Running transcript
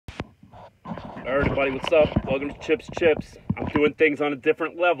Everybody, what's up? Welcome to Chips. I'm doing things on a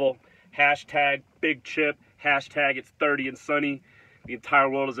different level. Hashtag big chip. Hashtag it's 30 and sunny. The entire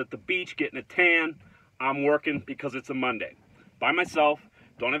world is at the beach getting a tan. I'm working because it's a Monday. By myself.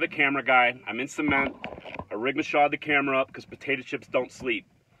 Don't have a camera guy. I'm in cement. I rig the camera up because potato chips don't sleep.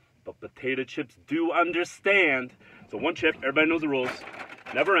 But potato chips do understand. So one chip, everybody knows the rules.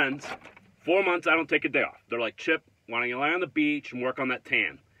 Never ends. 4 months, I don't take a day off. They're like, Chip, why don't you lie on the beach and work on that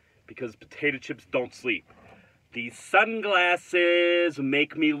tan? Because potato chips don't sleep. These sunglasses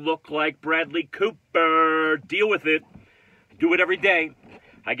make me look like Bradley Cooper. Deal with it. Do it every day.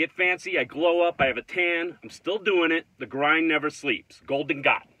 I get fancy, I glow up, I have a tan. I'm still doing it. The grind never sleeps. Golden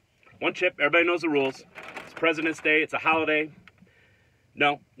God. One chip, everybody knows the rules. It's President's Day, it's a holiday.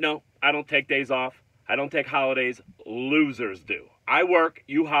 No, I don't take days off. I don't take holidays. Losers do. I work,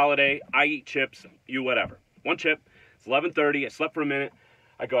 you holiday, I eat chips, you whatever. One chip, it's 11:30, I slept for a minute.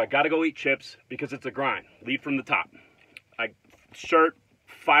 I gotta go eat chips because it's a grind. Lead from the top. Shirt,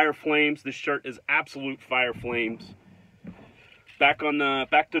 fire flames. This shirt is absolute fire flames. Back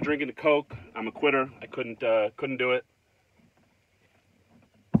to drinking the Coke. I'm a quitter. I couldn't do it.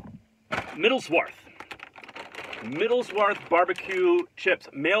 Middleswarth BBQ chips,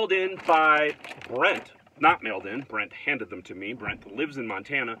 mailed in by Brent. Not mailed in. Brent handed them to me. Brent lives in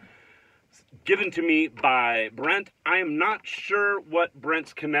Montana. Given to me by Brent. I am not sure what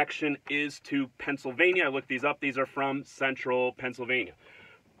Brent's connection is to Pennsylvania. I looked these up. These are from Central Pennsylvania.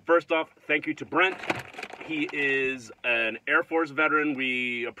 First off, thank you to Brent. He is an Air Force veteran.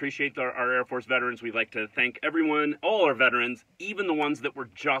 We appreciate our Air Force veterans. We'd like to thank everyone, all our veterans, even the ones that were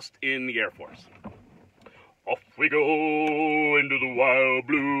just in the Air Force. Off we go into the wild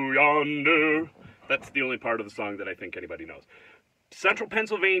blue yonder. That's the only part of the song that I think anybody knows. Central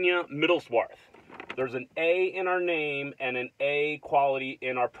Pennsylvania, Middleswarth. There's an A in our name and an A quality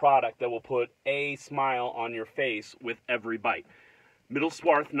in our product that will put a smile on your face with every bite.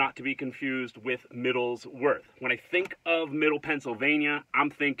 Middleswarth, not to be confused with Middlesworth. When I think of Middle Pennsylvania, I'm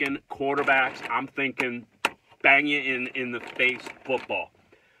thinking quarterbacks. I'm thinking bang you in the face football.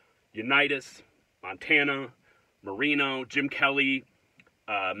 Unitas, Montana, Marino, Jim Kelly,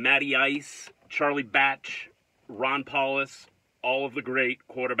 Matty Ice, Charlie Batch, Ron Paulus. All of the great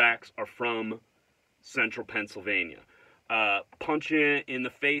quarterbacks are from Central Pennsylvania. Punch you in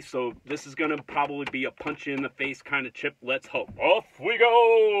the face, so this is going to probably be a punch you in the face kind of chip. Let's hope. Off we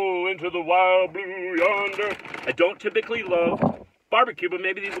go into the wild blue yonder. I don't typically love barbecue, but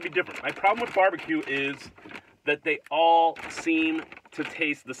maybe these will be different. My problem with barbecue is that they all seem to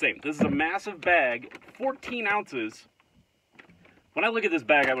taste the same. This is a massive bag, 14 ounces. When I look at this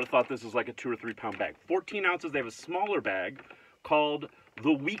bag, I would have thought this was like a 2 or 3 pound bag. 14 ounces. They have a smaller bag called The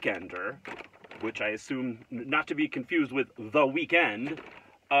Weekender, which I assume not to be confused with The Weeknd,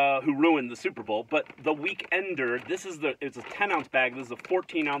 who ruined the Super Bowl. But The Weekender, it's a 10 ounce bag. This is a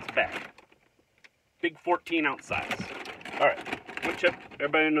 14 ounce bag. Big 14 ounce size. All right, one chip.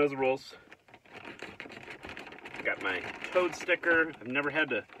 Everybody knows the rules. Got my toad sticker. I've never had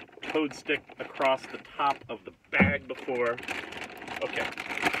to toad stick across the top of the bag before. Okay.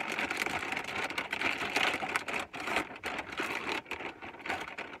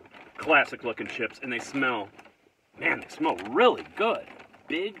 Classic looking chips, and they smell, man, they smell really good.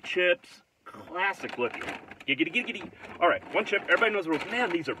 Big chips, classic looking. Giggity, giggity. All right, one chip, everybody knows the rules. Man,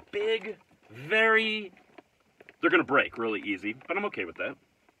 these are big, they're gonna break really easy, but I'm okay with that.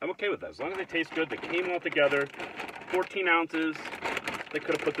 I'm okay with that. As long as they taste good, they came all together. 14 ounces, they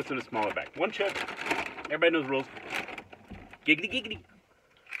could have put this in a smaller bag. One chip, everybody knows the rules. Giggity, giggity.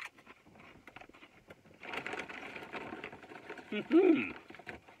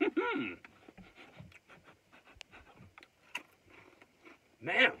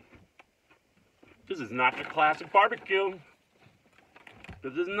 Man, this is not the classic barbecue.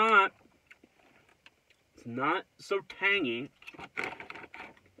 This is not. It's not so tangy.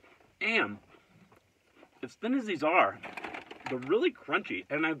 And as thin as these are, they're really crunchy.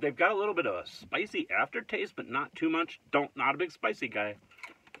 And they've got a little bit of a spicy aftertaste, but not too much. Not a big spicy guy.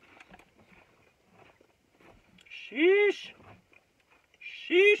 Sheesh.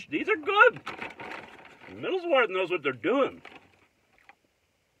 Sheesh, these are good. Middleswarth knows what they're doing.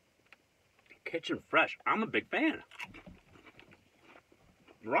 Kitchen fresh. I'm a big fan.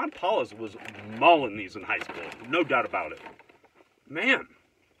 Ron Paulus was mulling these in high school. No doubt about it. Man,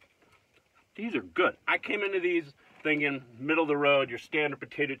 these are good. I came into these thinking middle of the road, your standard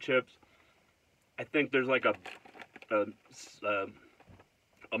potato chips. I think there's like a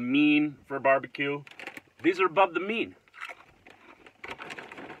mean for barbecue. These are above the mean.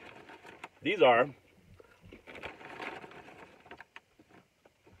 These are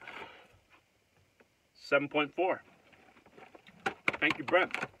 7.4. Thank you,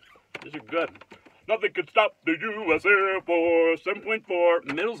 Brent. These are good. Nothing could stop the US Air Force. 7.4.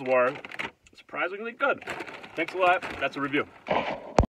 Middleswarth. Surprisingly good. Thanks a lot. That's a review.